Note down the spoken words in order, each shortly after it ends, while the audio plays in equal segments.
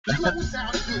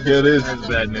Yeah, it is. That's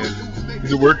bad news.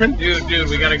 Is it working? Dude,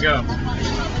 we gotta go.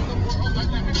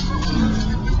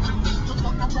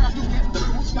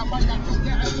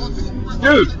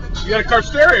 Dude, you got a car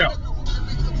stereo.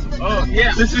 Oh,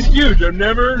 yeah. This is huge. I've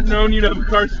never known you to have a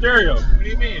car stereo. What do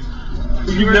you mean?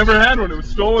 You've never had one. It was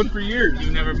stolen for years.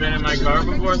 You've never been in my car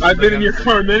before? I've been in your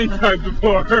car many times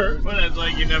before. Well, that's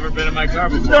like you've never been in my car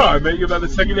before. No, I met you about the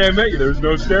second day I met you. There was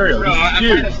no stereo. Bro, I've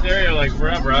had a stereo like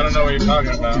forever. I don't know what you're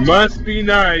talking about. Must be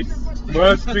nice.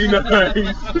 Must be nice. I don't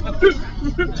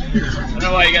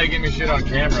know why you gotta give me shit on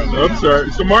camera. I'm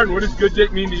sorry. So, Martin, what does good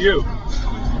dick mean to you?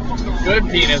 Good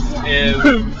penis is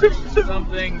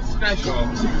something special.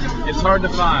 It's hard to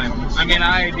find. I mean,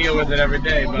 I deal with it every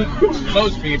day, but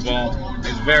most people,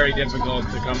 it's very difficult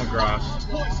to come across.